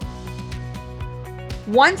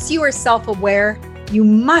Once you are self-aware, you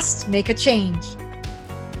must make a change.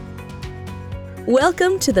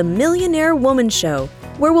 Welcome to the Millionaire Woman Show,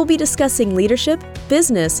 where we'll be discussing leadership,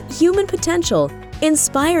 business, human potential,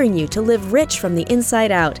 inspiring you to live rich from the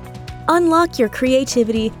inside out. Unlock your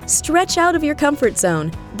creativity, stretch out of your comfort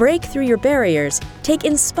zone, break through your barriers, take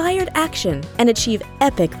inspired action, and achieve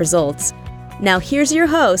epic results. Now here's your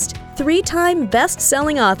host, 3-time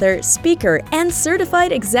best-selling author, speaker, and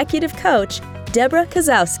certified executive coach, Deborah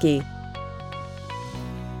Kozowski.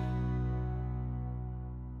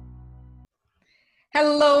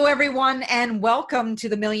 Hello, everyone, and welcome to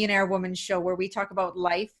the Millionaire Woman Show, where we talk about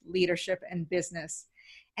life, leadership, and business.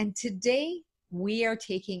 And today, we are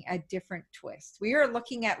taking a different twist. We are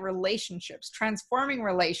looking at relationships, transforming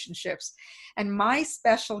relationships. And my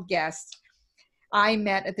special guest, I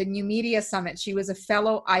met at the New Media Summit. She was a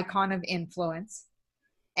fellow icon of influence,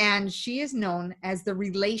 and she is known as the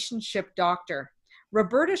relationship doctor.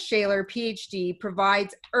 Rhoberta Shaler, PhD,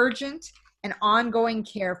 provides urgent and ongoing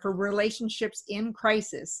care for relationships in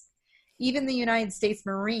crisis. Even the United States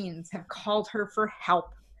Marines have called her for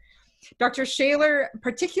help. Dr. Shaler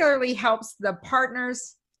particularly helps the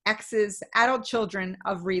partners, exes, adult children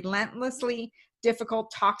of relentlessly difficult,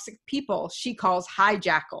 toxic people she calls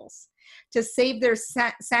hijackals to save their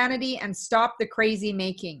sanity and stop the crazy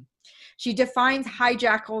making. She defines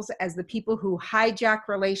hijackals as the people who hijack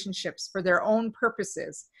relationships for their own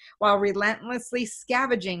purposes while relentlessly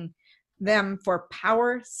scavenging them for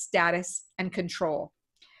power, status, and control.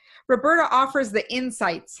 Rhoberta offers the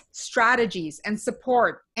insights, strategies, and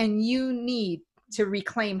support and you need to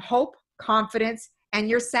reclaim hope, confidence, and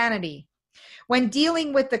your sanity. When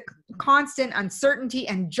dealing with the constant uncertainty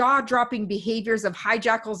and jaw-dropping behaviors of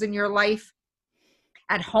hijackals in your life,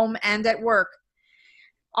 at home and at work,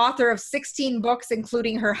 author of 16 books,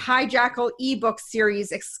 including her Hijackal ebook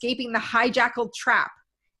series, Escaping the Hijackal Trap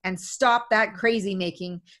and Stop That Crazy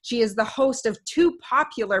Making. She is the host of 2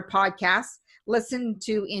 popular podcasts listened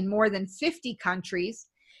to in more than 50 countries,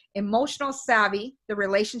 Emotional Savvy, the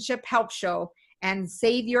Relationship Help Show, and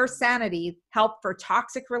Save Your Sanity, Help for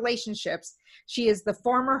Toxic Relationships. She is the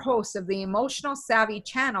former host of the Emotional Savvy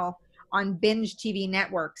channel on Binge TV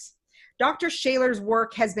networks. Dr. Shaler's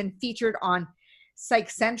work has been featured on Psych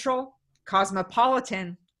Central,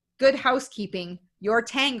 Cosmopolitan, Good Housekeeping, Your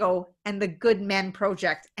Tango, and the Good Men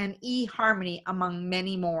Project, and eHarmony, among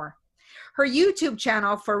many more. Her YouTube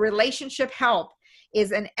channel for relationship help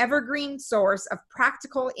is an evergreen source of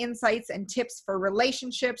practical insights and tips for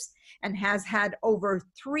relationships and has had over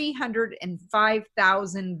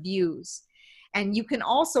 305,000 views. And you can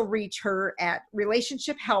also reach her at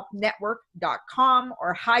relationshiphelpnetwork.com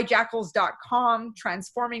or hijackals.com,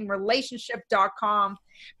 transformingrelationship.com.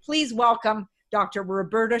 Please welcome Dr.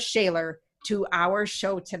 Rhoberta Shaler to our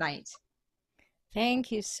show tonight. Thank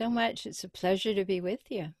you so much. It's a pleasure to be with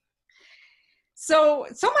you. So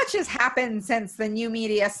much has happened since the New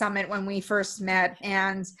Media Summit when we first met,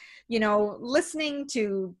 and, listening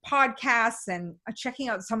to podcasts and checking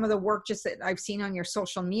out some of the work just that I've seen on your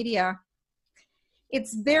social media.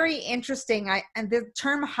 It's very interesting. And the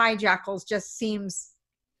term hijackals just seems,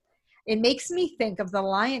 it makes me think of the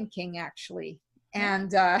Lion King, actually.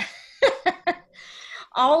 And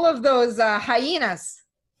all of those hyenas.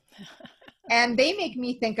 And they make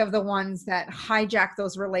me think of the ones that hijack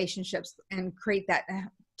those relationships and create that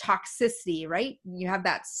toxicity, right? You have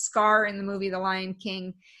that scar in the movie The Lion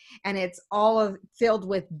King, and it's all filled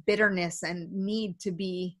with bitterness and need to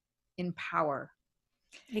be in power.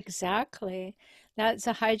 Exactly. That's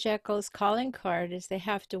a hijackal's calling card, is they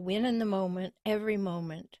have to win in the moment, every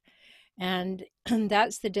moment. And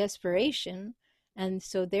that's the desperation. And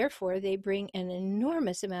so therefore they bring an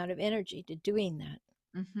enormous amount of energy to doing that.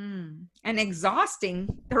 Mm-hmm. And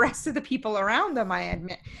exhausting the rest of the people around them, I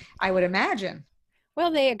would imagine.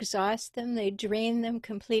 Well, they exhaust them, they drain them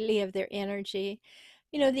completely of their energy.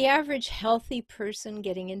 The average healthy person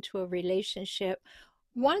getting into a relationship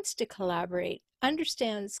wants to collaborate,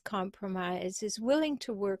 understands compromise, is willing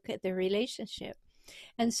to work at the relationship.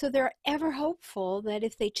 And so they're ever hopeful that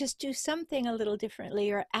if they just do something a little differently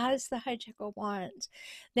or as the hijackal wants,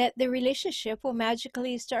 that the relationship will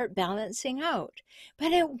magically start balancing out.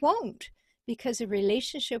 But it won't, because a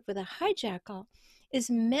relationship with a hijackal is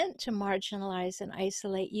meant to marginalize and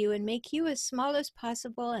isolate you and make you as small as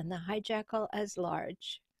possible and the hijackal as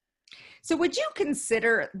large. So would you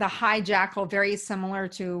consider the hijackal very similar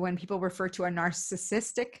to when people refer to a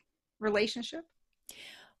narcissistic relationship?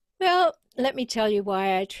 Well, let me tell you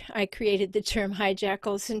why I created the term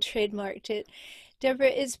hijackals and trademarked it. Deborah,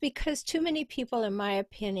 it's because too many people, in my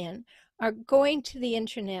opinion, are going to the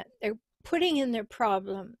internet. They're putting in their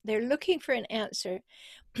problem. They're looking for an answer,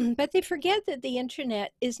 but they forget that the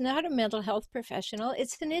internet is not a mental health professional,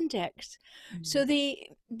 it's an index. So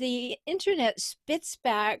the internet spits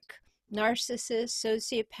back narcissist,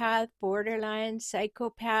 sociopath, borderline,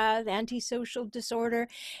 psychopath, antisocial disorder,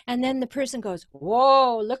 and then the person goes,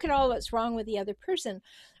 whoa, look at all that's wrong with the other person.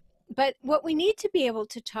 But what we need to be able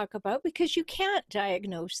to talk about, because you can't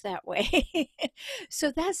diagnose that way,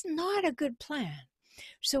 so that's not a good plan.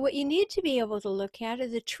 So what you need to be able to look at are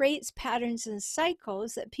the traits, patterns, and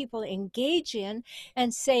cycles that people engage in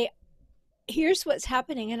and say, here's what's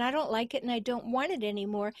happening and I don't like it and I don't want it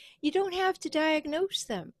anymore. You don't have to diagnose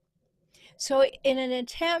them. So in an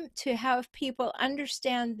attempt to have people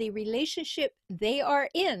understand the relationship they are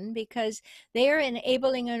in, because they are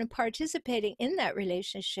enabling and participating in that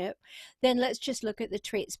relationship, then let's just look at the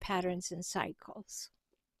traits, patterns, and cycles.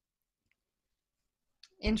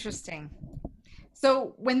 Interesting.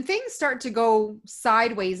 So when things start to go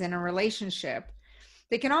sideways in a relationship,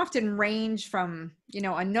 they can often range from,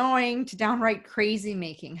 annoying to downright crazy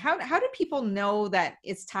making. How do people know that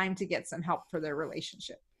it's time to get some help for their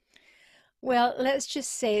relationship? Well, let's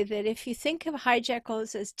just say that if you think of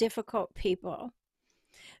hijackals as difficult people,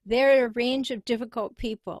 they're a range of difficult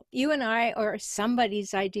people. You and I are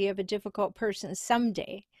somebody's idea of a difficult person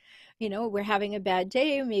someday. We're having a bad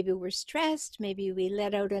day, maybe we're stressed, maybe we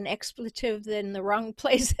let out an expletive in the wrong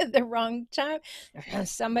place at the wrong time.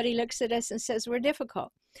 Somebody looks at us and says we're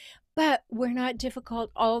difficult. But we're not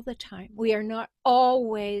difficult all the time. We are not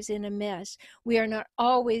always in a mess. We are not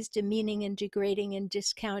always demeaning and degrading and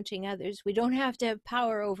discounting others. We don't have to have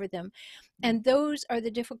power over them. And those are the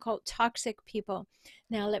difficult, toxic people.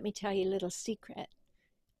 Now, let me tell you a little secret.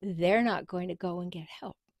 They're not going to go and get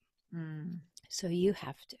help. So you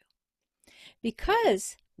have to.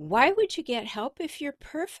 Because why would you get help if you're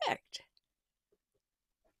perfect?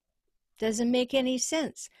 Doesn't make any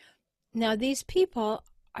sense. Now, these people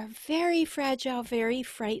are very fragile, very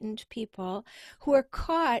frightened people who are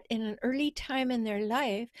caught in an early time in their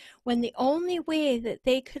life when the only way that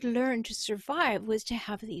they could learn to survive was to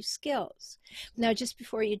have these skills. Now, just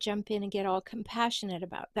before you jump in and get all compassionate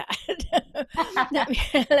about that,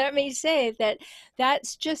 let me say that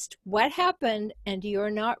that's just what happened and you're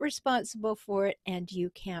not responsible for it and you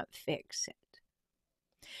can't fix it.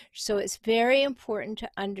 So it's very important to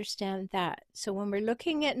understand that. So when we're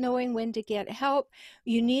looking at knowing when to get help,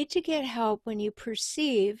 you need to get help when you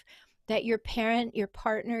perceive that your parent, your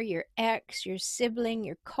partner, your ex, your sibling,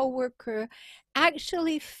 your coworker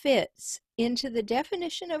actually fits into the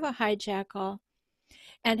definition of a hijackal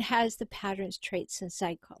and has the patterns, traits, and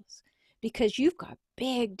cycles. Because you've got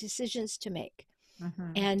big decisions to make.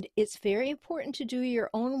 And it's very important to do your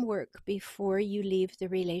own work before you leave the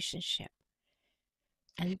relationship.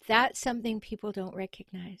 And that's something people don't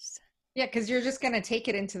recognize. Yeah, because you're just going to take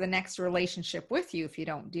it into the next relationship with you if you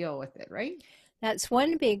don't deal with it, right? That's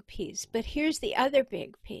one big piece. But here's the other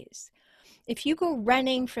big piece. If you go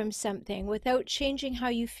running from something without changing how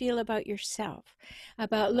you feel about yourself,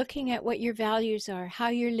 about looking at what your values are, how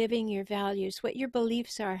you're living your values, what your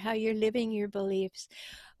beliefs are, how you're living your beliefs,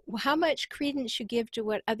 how much credence you give to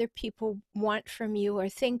what other people want from you or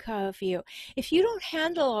think of you. If you don't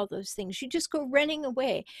handle all those things, you just go running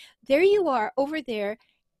away. There you are over there,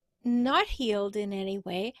 not healed in any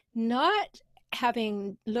way, not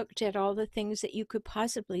having looked at all the things that you could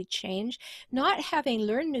possibly change, not having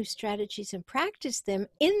learned new strategies and practiced them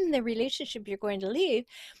in the relationship you're going to leave.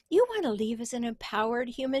 You want to leave as an empowered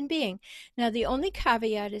human being. Now, the only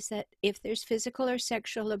caveat is that if there's physical or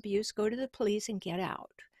sexual abuse, go to the police and get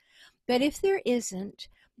out. But if there isn't,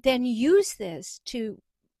 then use this to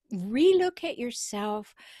relook at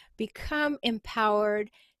yourself, become empowered,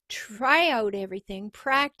 try out everything,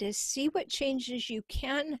 practice, see what changes you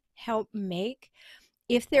can help make.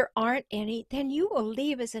 If there aren't any, then you will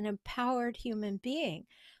leave as an empowered human being.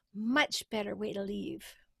 Much better way to leave.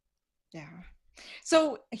 Yeah.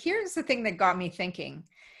 So here's the thing that got me thinking.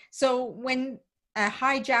 So when a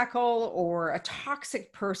hijackal or a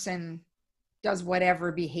toxic person does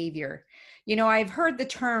whatever behavior, I've heard the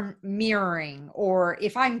term mirroring, or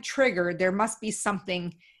if I'm triggered, there must be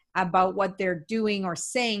something about what they're doing or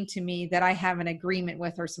saying to me that I have an agreement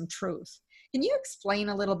with or some truth. Can you explain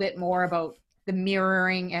a little bit more about the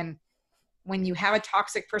mirroring, and when you have a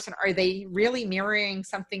toxic person, are they really mirroring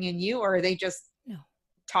something in you, or are they just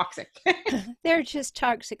toxic? They're just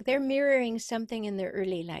toxic. They're mirroring something in their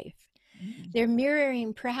early life. They're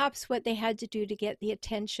mirroring perhaps what they had to do to get the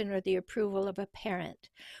attention or the approval of a parent,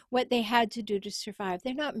 what they had to do to survive.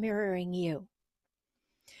 They're not mirroring you.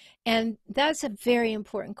 And that's a very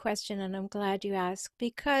important question, and I'm glad you asked,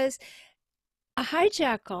 because a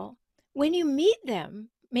hijackal when you meet them,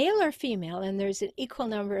 male or female, and there's an equal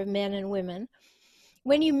number of men and women,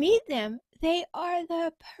 when you meet them, they are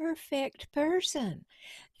the perfect person.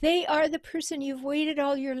 They are the person you've waited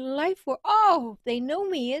all your life for. Oh, they know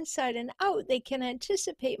me inside and out. They can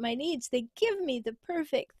anticipate my needs. They give me the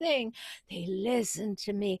perfect thing. They listen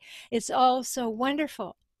to me. It's all so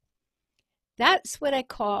wonderful. That's what I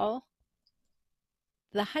call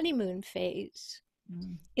the honeymoon phase.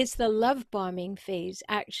 Mm. It's the love bombing phase,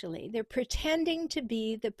 actually. They're pretending to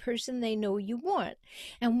be the person they know you want.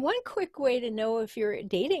 And one quick way to know if you're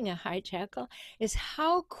dating a hijackal is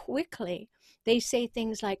how quickly they say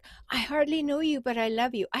things like, I hardly know you, but I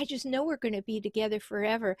love you. I just know we're going to be together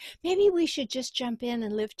forever. Maybe we should just jump in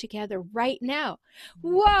and live together right now.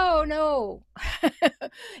 Whoa, no.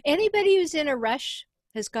 Anybody who's in a rush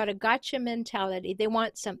has got a gotcha mentality. They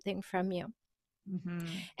want something from you. Mm-hmm.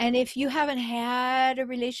 And if you haven't had a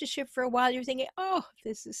relationship for a while, you're thinking, oh,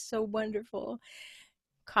 this is so wonderful.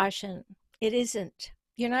 Caution, it isn't.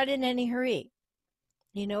 You're not in any hurry.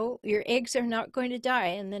 You know, your eggs are not going to die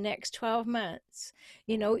in the next 12 months.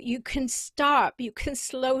 You know, you can stop, you can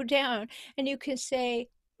slow down, and you can say,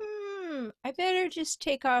 I better just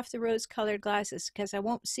take off the rose colored glasses because I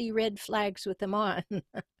won't see red flags with them on.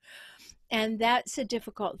 And that's a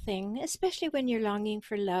difficult thing, especially when you're longing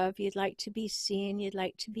for love. You'd like to be seen, you'd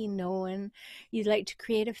like to be known, you'd like to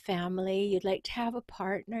create a family, you'd like to have a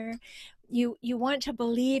partner. You want to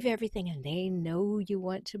believe everything, and they know you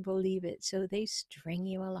want to believe it, so they string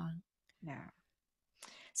you along. Yeah.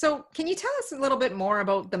 So can you tell us a little bit more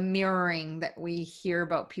about the mirroring that we hear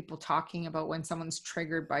about people talking about when someone's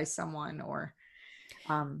triggered by someone or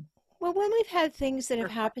um Well, when we've had things that have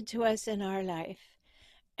or- happened to us in our life,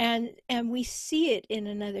 and we see it in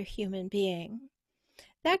another human being,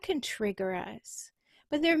 that can trigger us.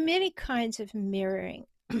 But there are many kinds of mirroring.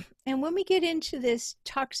 And when we get into this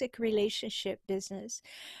toxic relationship business,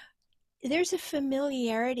 there's a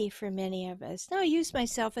familiarity for many of us. Now, I'll use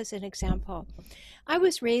myself as an example. I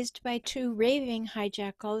was raised by two raving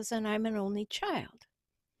hijackals, and I'm an only child.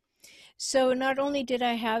 So, not only did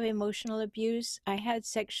I have emotional abuse, I had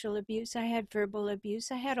sexual abuse, I had verbal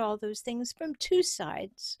abuse, I had all those things from two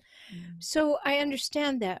sides. Mm. So, I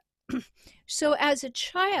understand that. So, as a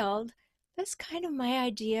child, that's kind of my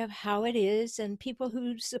idea of how it is, and people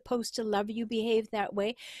who are supposed to love you behave that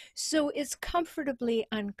way. So, it's comfortably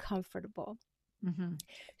uncomfortable. Mm-hmm.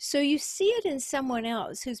 So, you see it in someone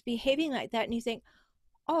else who's behaving like that, and you think,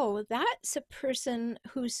 oh, that's a person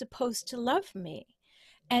who's supposed to love me.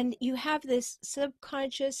 And you have this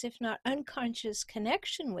subconscious, if not unconscious,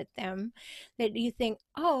 connection with them that you think,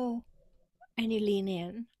 oh, and you lean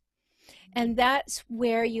in. And that's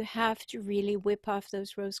where you have to really whip off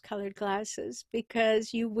those rose colored glasses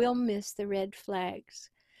because you will miss the red flags.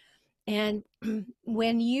 And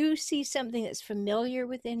when you see something that's familiar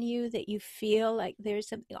within you, that you feel like there's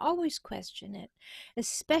something, always question it,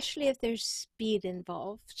 especially if there's speed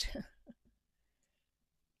involved.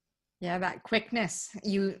 Yeah, that quickness.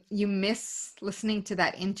 You miss listening to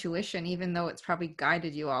that intuition, even though it's probably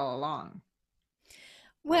guided you all along.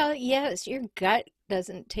 Well, yes, your gut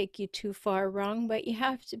doesn't take you too far wrong, but you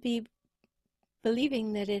have to be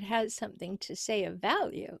believing that it has something to say of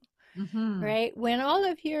value, Mm-hmm. right? When all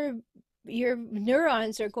of your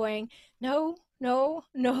neurons are going, no, no,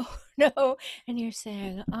 no, no, and you're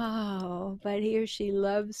saying, oh, but he or she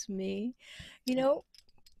loves me, you know,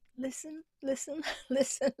 listen, listen,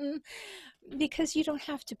 listen, because you don't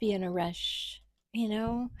have to be in a rush, you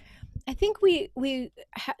know. I think we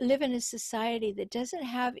live in a society that doesn't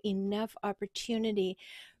have enough opportunity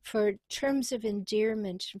for terms of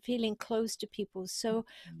endearment and feeling close to people. So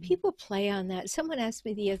people play on that. Someone asked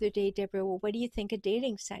me the other day, Deborah, well, what do you think of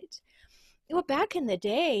dating sites? Well, back in the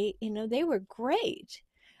day, you know, they were great.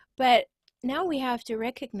 But now we have to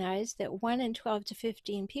recognize that 1 in 12 to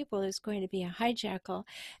 15 people is going to be a hijackal.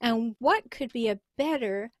 And what could be a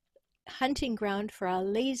better hunting ground for a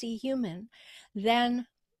lazy human than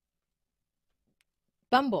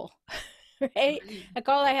Bumble? Right? Right. Like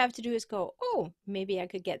all I have to do is go, oh, maybe I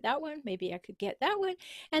could get that one, maybe I could get that one.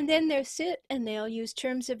 And then they'll sit and they'll use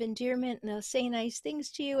terms of endearment and they'll say nice things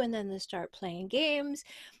to you and then they'll start playing games.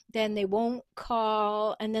 Then they won't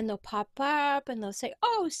call and then they'll pop up and they'll say,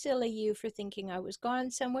 oh, silly you for thinking I was gone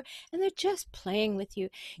somewhere. And they're just playing with you.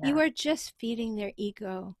 You Yeah. are just feeding their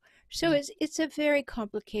ego. So Yeah. it's a very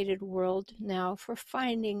complicated world now for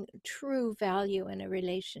finding true value in a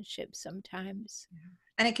relationship sometimes.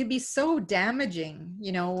 And it can be so damaging,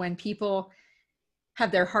 when people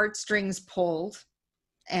have their heartstrings pulled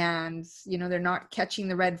and, they're not catching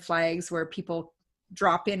the red flags where people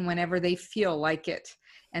drop in whenever they feel like it.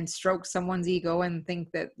 and stroke someone's ego and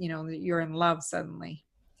think that, that you're in love suddenly.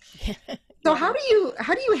 So Yeah. how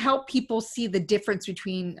do you help people see the difference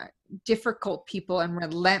between difficult people and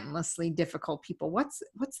relentlessly difficult people? What's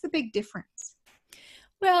the big difference?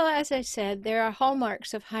 Well, as I said, there are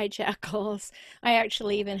hallmarks of hijackals. I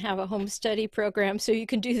actually even have a home study program, so you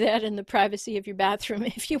can do that in the privacy of your bathroom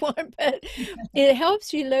if you want. But it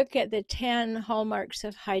helps you look at the 10 hallmarks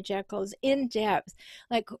of hijackals in depth.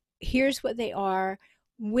 Like, here's what they are.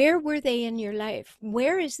 Where were they in your life?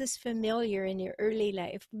 Where is this familiar in your early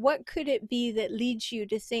life? What could it be that leads you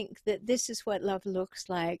to think that this is what love looks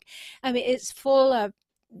like? I mean, it's full of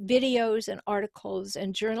videos and articles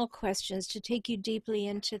and journal questions to take you deeply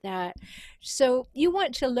into that. So you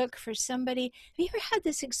want to look for somebody. Have you ever had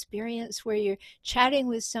this experience where you're chatting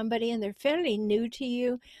with somebody and they're fairly new to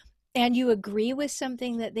you and you agree with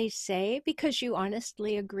something that they say because you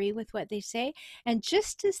honestly agree with what they say? And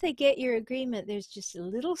just as they get your agreement, there's just a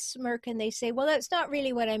little smirk and they say, well, that's not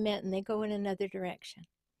really what I meant. And they go in another direction.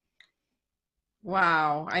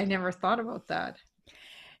 Wow, I never thought about that.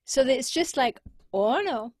 So that it's just like,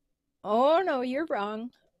 oh no, you're wrong.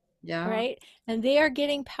 Yeah. Right? And they are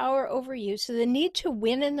getting power over you. So the need to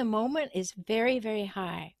win in the moment is very, very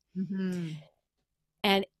high. Hmm.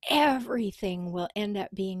 And everything will end up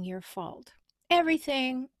being your fault.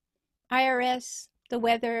 Everything, IRS, the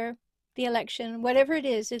weather, the election, whatever it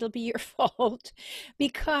is, it'll be your fault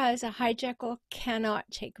because a hijackal cannot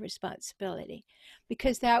take responsibility.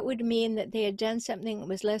 Because that would mean that they had done something that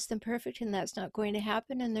was less than perfect, and that's not going to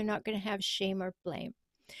happen, and they're not going to have shame or blame.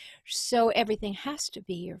 So everything has to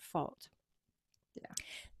be your fault. Yeah.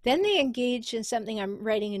 Then they engage in something I'm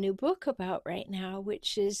writing a new book about right now,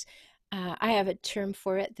 which is I have a term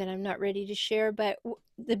for it that I'm not ready to share, but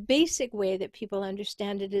the basic way that people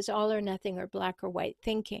understand it is all or nothing or black or white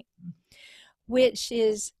thinking, which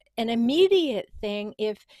is an immediate thing.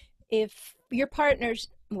 If your partner's,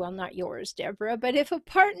 well, not yours, Deborah, but if a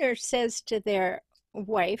partner says to their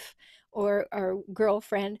wife or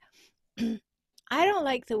girlfriend, I don't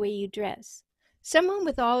like the way you dress. Someone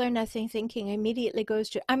with all or nothing thinking immediately goes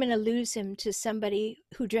to, I'm going to lose him to somebody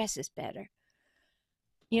who dresses better.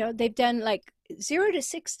 You know, they've done like 0 to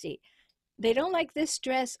 60. They don't like this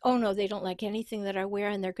dress. Oh no, they don't like anything that I wear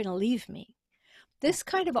and they're going to leave me. Yeah. This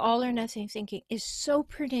kind of all or nothing thinking is so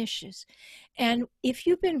pernicious. And if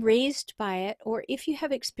you've been raised by it, or if you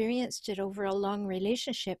have experienced it over a long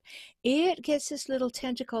relationship, it gets its little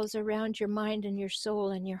tentacles around your mind and your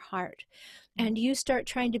soul and your heart. And you start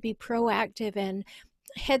trying to be proactive and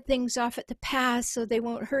head things off at the pass so they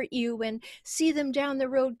won't hurt you and see them down the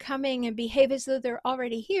road coming and behave as though they're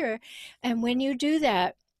already here. And when you do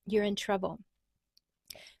that, you're in trouble.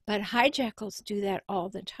 But hijackals do that all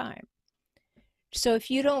the time. So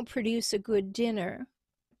if you don't produce a good dinner,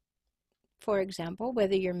 for example,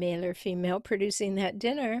 whether you're male or female producing that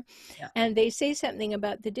dinner, Yeah. and they say something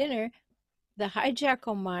about the dinner, the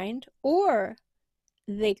hijackal mind or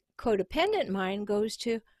the codependent mind goes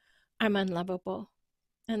to, I'm unlovable.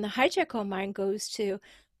 And the hijackal mind goes to,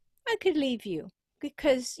 I could leave you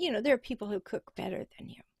because, there are people who cook better than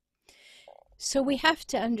you. So we have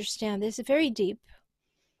to understand this is very deep,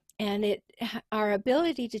 and our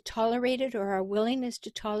ability to tolerate it or our willingness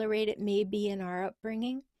to tolerate it may be in our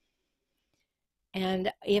upbringing.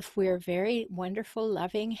 And if we're very wonderful,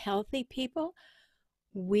 loving, healthy people,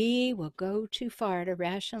 we will go too far to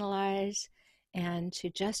rationalize and to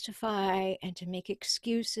justify and to make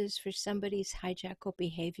excuses for somebody's hijackal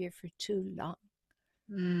behavior for too long.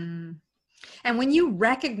 Mm. And when you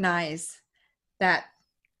recognize that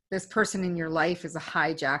this person in your life is a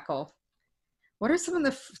hijackal, what are some of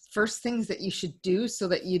the first things that you should do so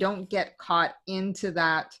that you don't get caught into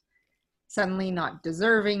that suddenly not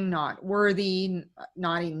deserving, not worthy,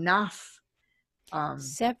 not enough?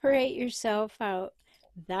 Separate yourself out.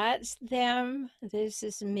 That's them. This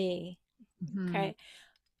is me. Mhm. Okay.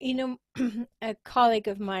 A colleague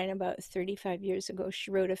of mine about 35 years ago, she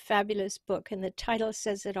wrote a fabulous book, and the title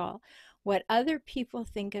says it all. What other people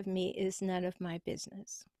think of me is none of my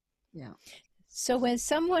business. Yeah. So when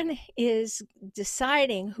someone is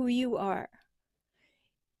deciding who you are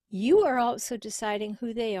also deciding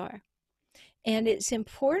who they are. And it's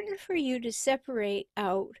important for you to separate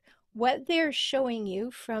out what they're showing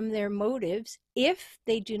you from their motives if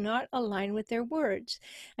they do not align with their words.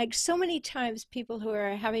 Like so many times, people who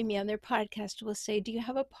are having me on their podcast will say, do you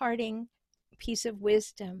have a parting piece of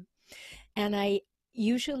wisdom? And I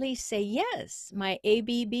usually say, yes, my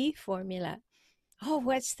ABB formula. Oh,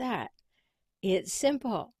 what's that? It's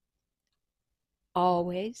simple.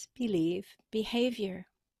 Always believe behavior.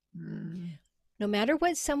 Mm. No matter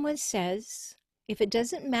what someone says, If it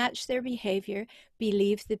doesn't match their behavior,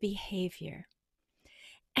 believe the behavior.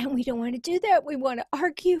 And we don't want to do that. We want to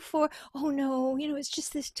argue for, oh no, it's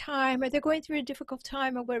just this time, or they're going through a difficult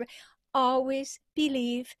time, or whatever. Always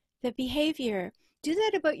believe the behavior. Do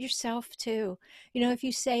that about yourself too. If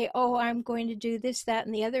you say, oh, I'm going to do this, that,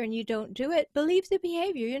 and the other, and you don't do it, believe the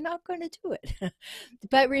behavior. You're not going to do it.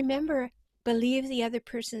 But remember, believe the other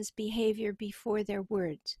person's behavior before their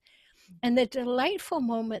words. And the delightful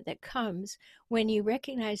moment that comes when you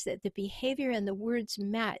recognize that the behavior and the words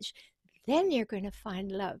match, then you're going to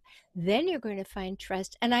find love. Then you're going to find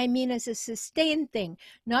trust. And I mean, as a sustained thing,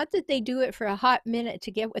 not that they do it for a hot minute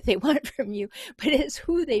to get what they want from you, but it's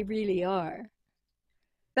who they really are.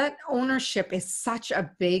 That ownership is such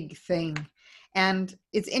a big thing. And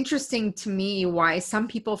it's interesting to me why some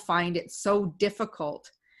people find it so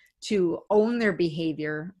difficult to own their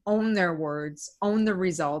behavior, own their words, own the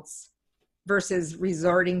results versus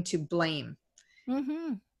resorting to blame.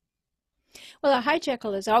 Mm-hmm. Well, a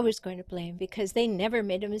hijackal is always going to blame because they never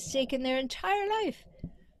made a mistake in their entire life.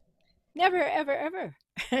 Never, ever, ever.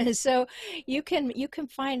 So you can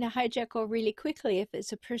find a hijackal really quickly if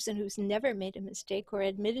it's a person who's never made a mistake or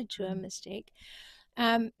admitted to a mistake.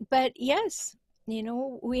 But yes,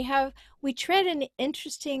 we tread an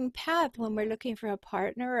interesting path when we're looking for a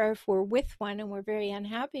partner, or if we're with one and we're very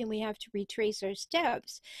unhappy, and we have to retrace our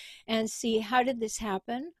steps and see, how did this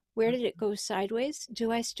happen? Where did it go sideways?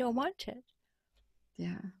 Do I still want it?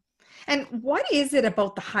 Yeah. And what is it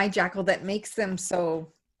about the hijackal that makes them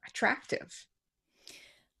so attractive?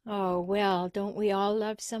 Oh, well, don't we all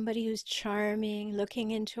love somebody who's charming,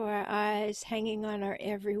 looking into our eyes, hanging on our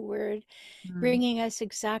every word, Mm. bringing us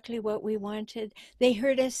exactly what we wanted? They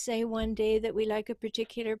heard us say one day that we like a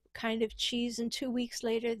particular kind of cheese, and 2 weeks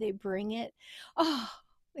later they bring it. Oh,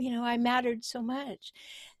 I mattered so much.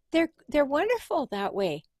 They're wonderful that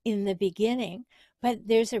way in the beginning, but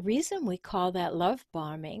there's a reason we call that love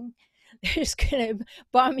bombing. They're just going to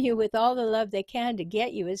bomb you with all the love they can to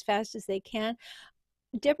get you as fast as they can.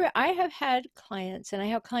 Deborah, I have had clients, and I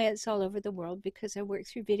have clients all over the world because I work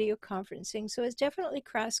through video conferencing. So it's definitely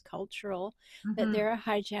cross cultural that Mhm. there are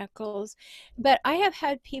hijackals. But I have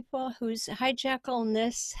had people whose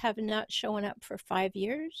hijackalness have not shown up for 5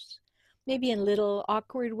 years, maybe in little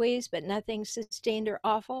awkward ways, but nothing sustained or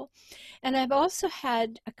awful. And I've also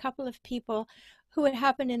had a couple of people who it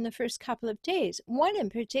happened in the first couple of days. One in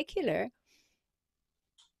particular,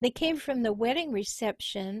 they came from the wedding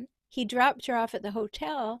reception. He dropped her off at the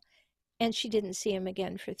hotel, and she didn't see him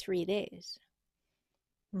again for 3 days.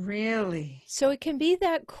 Really? So it can be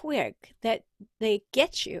that quick that they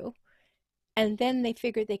get you, and then they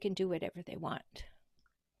figure they can do whatever they want.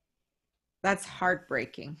 That's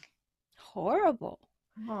heartbreaking. Horrible,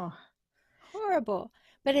 Oh. horrible.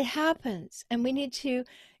 But it happens, and we need to,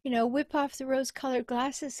 whip off the rose colored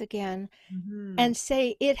glasses again Mhm. and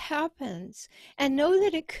say, it happens, and know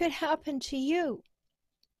that it could happen to you.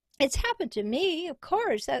 It's happened to me, of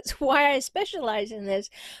course. That's why I specialize in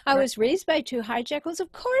this. I Right. was raised by two hijackals.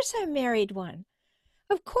 Of course, I married one.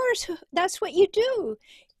 Of course, that's what you do.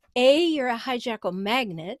 You're a hijackal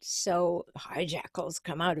magnet, so hijackals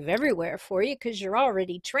come out of everywhere for you because you're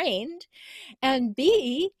already trained. And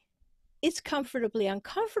B, it's comfortably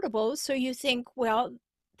uncomfortable, so you think, well,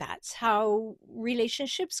 that's how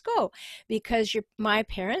relationships go because my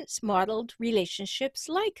parents modeled relationships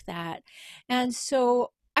like that. And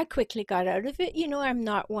so I quickly got out of it. I'm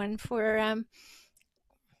not one for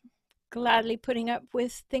gladly putting up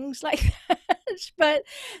with things like that. But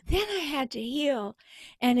then I had to heal.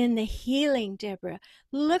 And in the healing, Deborah,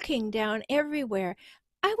 looking down everywhere,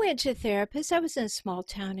 I went to a therapist. I was in a small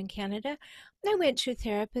town in Canada. I went to a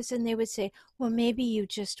therapist, and they would say, well, maybe you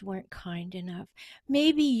just weren't kind enough.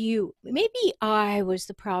 Maybe I was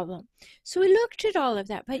the problem. So we looked at all of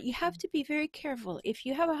that, but you have to be very careful. If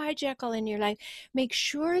you have a hijackal in your life, make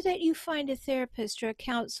sure that you find a therapist or a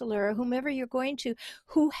counselor or whomever you're going to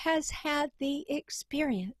who has had the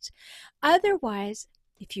experience. Otherwise,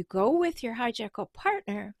 if you go with your hijackal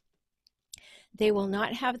partner, they will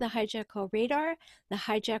not have the hijackal radar. The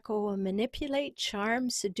hijackal will manipulate, charm,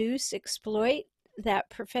 seduce, exploit that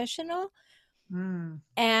professional, Mm.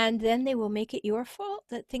 and then they will make it your fault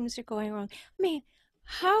that things are going wrong. I mean,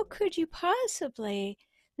 how could you possibly,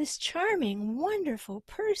 this charming, wonderful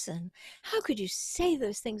person, how could you say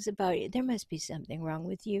those things about you? There must be something wrong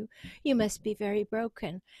with you. You must be very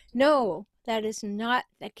broken. No, that is not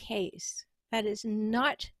the case. That is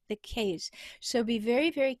not the case. So be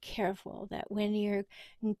very, very careful that when you're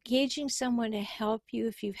engaging someone to help you,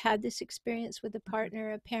 if you've had this experience with a partner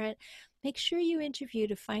or a parent, make sure you interview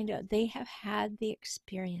to find out they have had the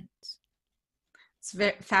experience. It's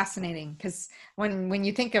very fascinating because when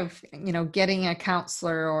you think of, getting a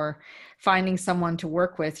counselor or finding someone to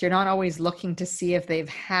work with, you're not always looking to see if they've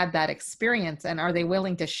had that experience and are they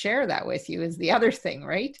willing to share that with you is the other thing,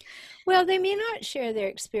 right? Well, they may not share their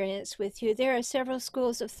experience with you. There are several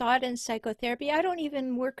schools of thought in psychotherapy. I don't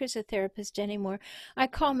even work as a therapist anymore. I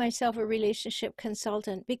call myself a relationship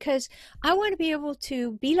consultant because I want to be able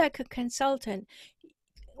to be like a consultant.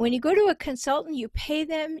 When you go to a consultant, you pay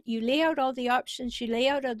them, you lay out all the options, you lay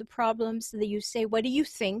out all the problems, that you say, what do you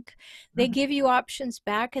think? They Mhm. give you options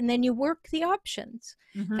back, and then you work the options.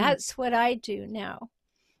 Mhm. That's what I do now.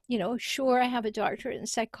 Sure, I have a doctorate in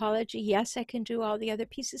psychology. Yes, I can do all the other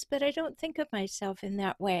pieces, but I don't think of myself in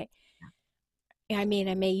that way. I mean,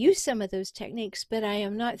 I may use some of those techniques, but I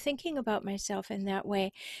am not thinking about myself in that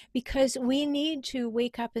way because we need to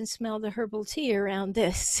wake up and smell the herbal tea around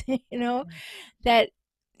this, that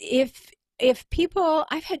if people,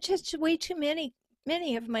 I've had just way too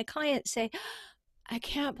many of my clients say, I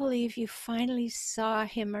can't believe you finally saw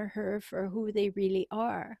him or her for who they really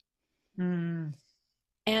are. Mm.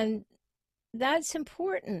 And that's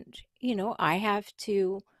important. I have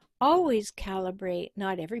to always calibrate.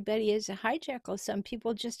 Not everybody is a hijackal. Some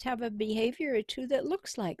people just have a behavior or two that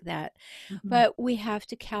looks like that. Mhm. But we have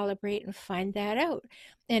to calibrate and find that out.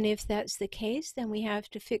 And if that's the case, then we have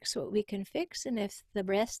to fix what we can fix. And if the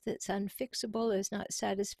rest that's unfixable is not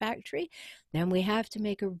satisfactory, then we have to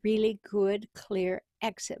make a really good, clear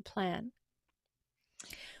exit plan.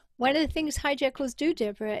 One of the things hijackals do,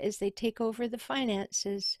 Deborah, is they take over the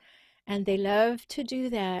finances, and they love to do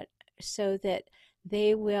that so that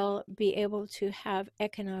they will be able to have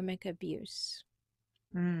economic abuse.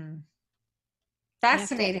 Mm. You have to,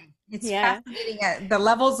 Fascinating. It's yeah. fascinating. The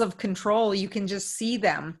levels of control, you can just see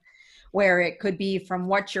them, where it could be from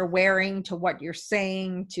what you're wearing to what you're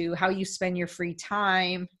saying to how you spend your free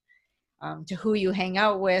time, to who you hang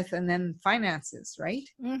out with, and then finances, right?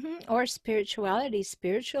 Or spirituality.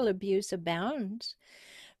 Spiritual abuse abounds.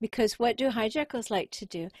 Because what do hijackals like to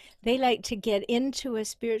do? They like to get into a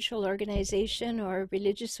spiritual organization or a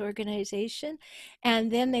religious organization,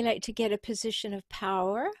 and then they like to get a position of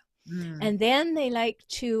power. Mm. And then they like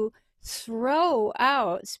to throw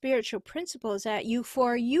out spiritual principles at you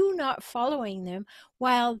for you not following them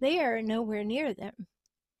while they're nowhere near them.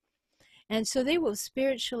 And so they will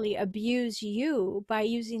spiritually abuse you by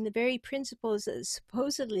using the very principles that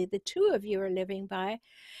supposedly the two of you are living by.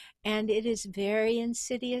 And it is very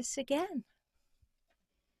insidious again.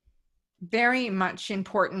 Very much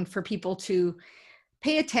important for people to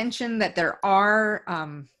pay attention that there are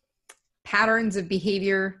patterns of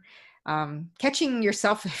behavior, catching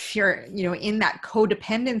yourself if you're, in that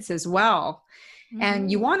codependence as well. And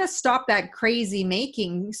you Mm-hmm. want to stop that crazy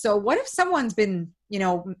making. So what if someone's been,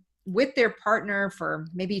 with their partner for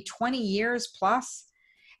maybe 20 years plus,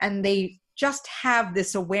 and they just have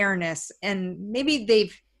this awareness, and maybe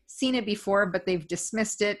they've seen it before, but they've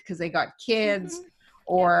dismissed it because they got kids, Mm-hmm. Yep.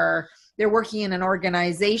 or they're working in an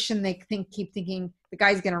organization. They keep thinking the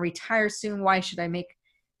guy's going to retire soon. Why should I make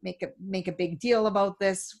a big deal about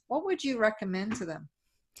this? What would you recommend to them?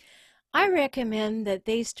 I recommend that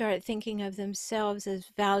they start thinking of themselves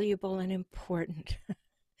as valuable and important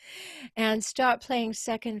and stop playing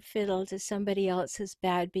second fiddle to somebody else's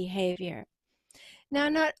bad behavior. Now,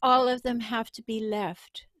 not all of them have to be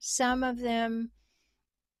left. Some of them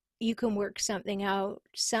you can work something out.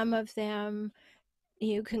 Some of them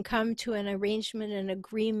you can come to an arrangement, an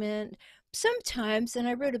agreement. Sometimes, and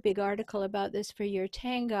I wrote a big article about this for Your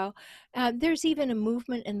Tango, there's even a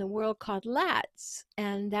movement in the world called LATS,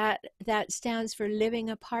 and that stands for Living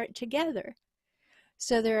Apart Together.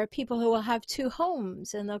 So there are people who will have two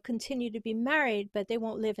homes and they'll continue to be married, but they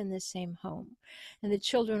won't live in the same home. And the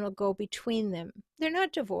children will go between them. They're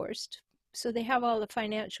not divorced, so they have all the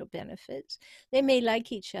financial benefits. They may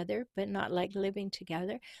like each other, but not like living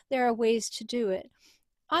together. There are ways to do it.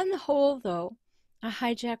 On the whole, though, a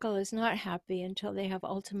hijackal is not happy until they have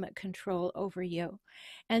ultimate control over you.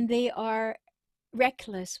 And they are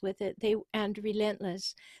reckless with it, and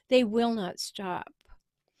relentless. They will not stop.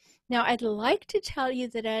 Now, I'd like to tell you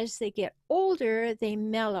that as they get older, they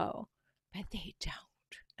mellow, but they don't.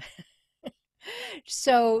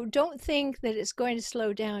 So don't think that it's going to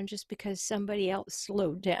slow down just because somebody else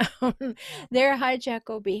slowed down. Their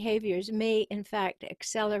hijackal behaviors may, in fact,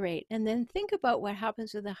 accelerate. And then think about what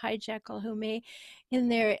happens with a hijackal who may, in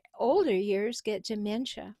their older years, get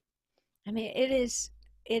dementia. I mean, it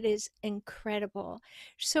is incredible.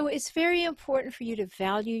 So it's very important for you to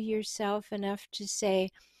value yourself enough to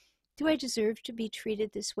say, do I deserve to be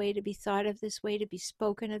treated this way, to be thought of this way, to be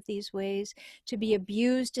spoken of these ways, to be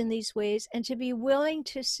abused in these ways, and to be willing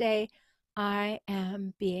to say, I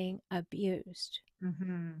am being abused.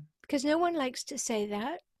 Mm-hmm. Because no one likes to say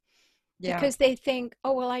that, Yeah. because they think,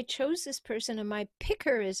 oh, well, I chose this person and my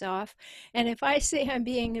picker is off. And if I say I'm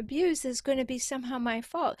being abused, it's going to be somehow my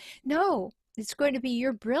fault. No, it's going to be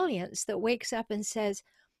your brilliance that wakes up and says,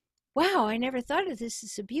 wow, I never thought of this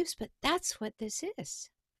as abuse, but that's what this is.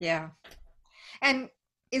 Yeah. And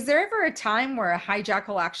is there ever a time where a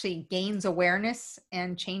hijackal actually gains awareness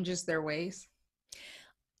and changes their ways?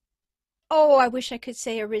 Oh, I wish I could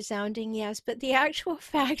say a resounding yes, but the actual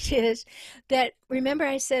fact is that, remember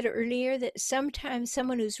I said earlier that sometimes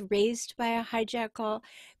someone who's raised by a hijackal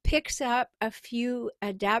picks up a few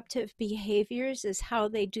adaptive behaviors as how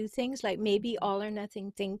they do things, like maybe all or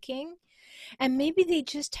nothing thinking, and maybe they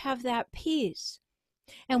just have that piece.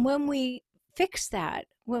 And when we fix that,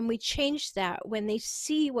 when we change that, when they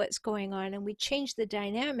see what's going on and we change the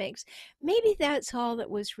dynamics, maybe that's all that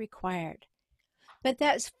was required. But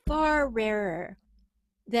that's far rarer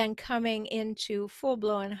than coming into full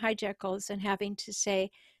blown hijackals and having to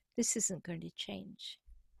say, this isn't going to change.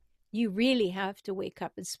 You really have to wake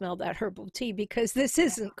up and smell that herbal tea because this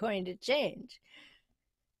isn't going to change.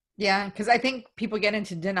 Yeah, because I think people get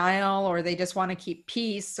into denial or they just want to keep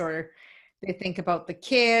peace or they think about the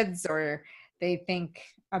kids or they think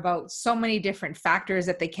about so many different factors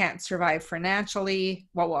that they can't survive financially,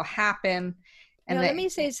 what will happen. And Now, let that, me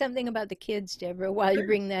say something about the kids, Deborah, while you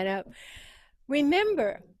bring that up.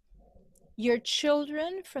 Remember, your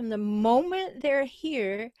children, from the moment they're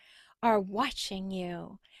here, are watching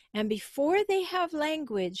you. And before they have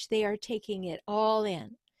language, they are taking it all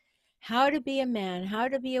in. How to be a man, how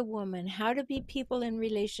to be a woman, how to be people in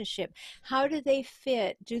relationship, how do they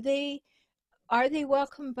fit? Are they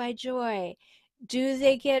welcomed by joy? Do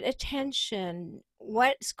they get attention?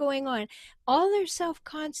 What's going on? All their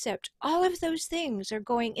self-concept, all of those things are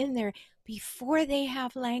going in there before they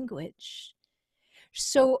have language.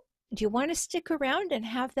 So do you want to stick around and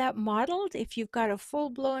have that modeled if you've got a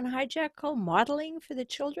full-blown hijackal modeling for the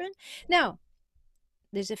children? Now,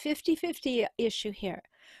 there's a 50-50 issue here,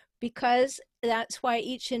 because that's why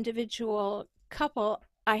each individual couple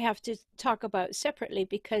I have to talk about separately,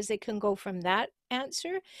 because they can go from that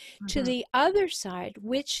answer to Mhm. the other side,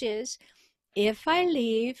 which is, if I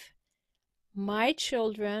leave, my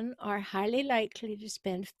children are highly likely to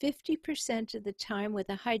spend 50% of the time with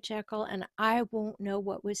a hijackal, and I won't know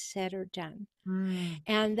what was said or done. Mm.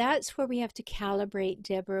 And that's where we have to calibrate,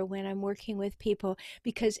 Deborah, when I'm working with people,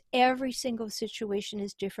 because every single situation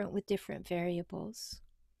is different with different variables.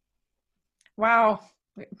 Wow.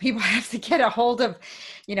 People have to get a hold of,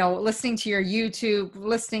 listening to your YouTube,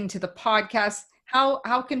 listening to the podcast.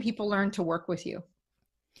 How can people learn to work with you?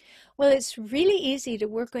 Well, it's really easy to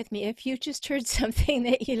work with me. If you just heard something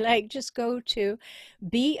that you like, just go to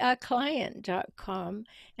beaclient.com,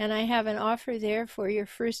 and I have an offer there for your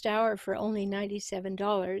first hour for only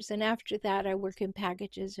 $97. And after that, I work in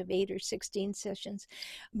packages of 8 or 16 sessions.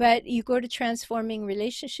 But you go to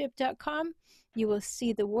transformingrelationship.com, you will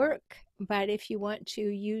see the work. But if you want to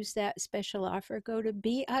use that special offer, go to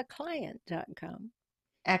beaclient.com.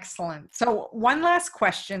 Excellent. So, one last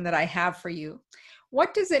question that I have for you.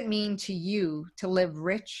 What does it mean to you to live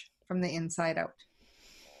rich from the inside out?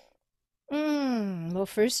 Well,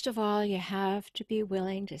 first of all, you have to be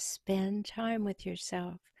willing to spend time with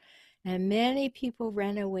yourself. And many people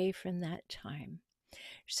run away from that time.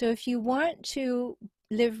 So if you want to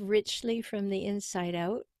live richly from the inside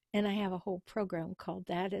out, and I have a whole program called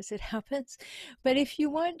that as it happens, but if you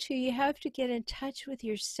want to, you have to get in touch with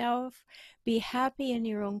yourself, be happy in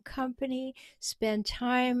your own company, spend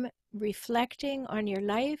time reflecting on your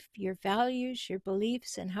life, your values, your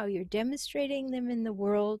beliefs, and how you're demonstrating them in the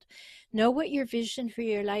world. Know what your vision for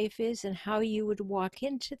your life is and how you would walk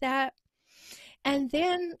into that. And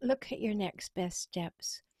then look at your next best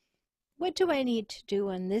steps. What do I need to do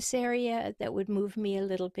in this area that would move me a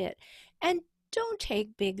little bit? And don't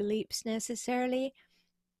take big leaps necessarily.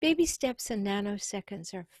 Baby steps and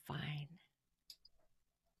nanoseconds are fine.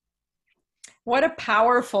 What a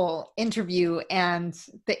powerful interview and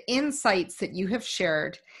the insights that you have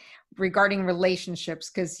shared regarding relationships,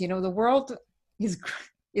 because the world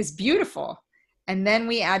is beautiful, and then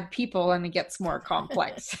we add people and it gets more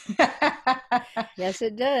complex. Yes,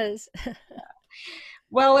 it does.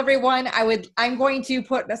 Well, everyone, I'm going to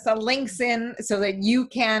put some links in so that you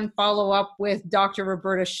can follow up with Dr.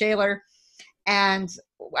 Rhoberta Shaler. And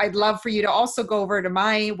I'd love for you to also go over to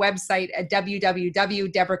my website at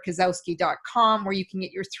www.deborahkozowski.com, where you can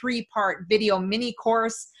get your 3-part video mini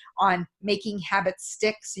course on making habits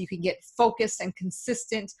stick, so you can get focused and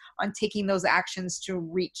consistent on taking those actions to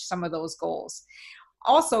reach some of those goals.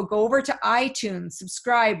 Also, go over to iTunes,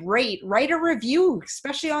 subscribe, rate, write a review,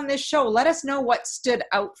 especially on this show. Let us know what stood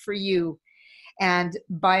out for you. And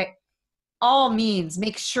by all means,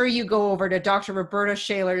 make sure you go over to Dr. Rhoberta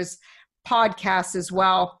Shaler's podcast as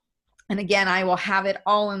well. And again, I will have it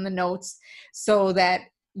all in the notes so that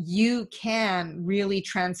you can really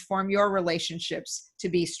transform your relationships to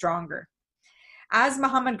be stronger. As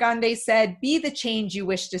Mahatma Gandhi said, be the change you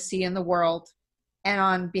wish to see in the world. And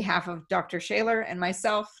on behalf of Dr. Shaler and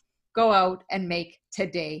myself, go out and make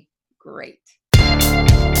today great.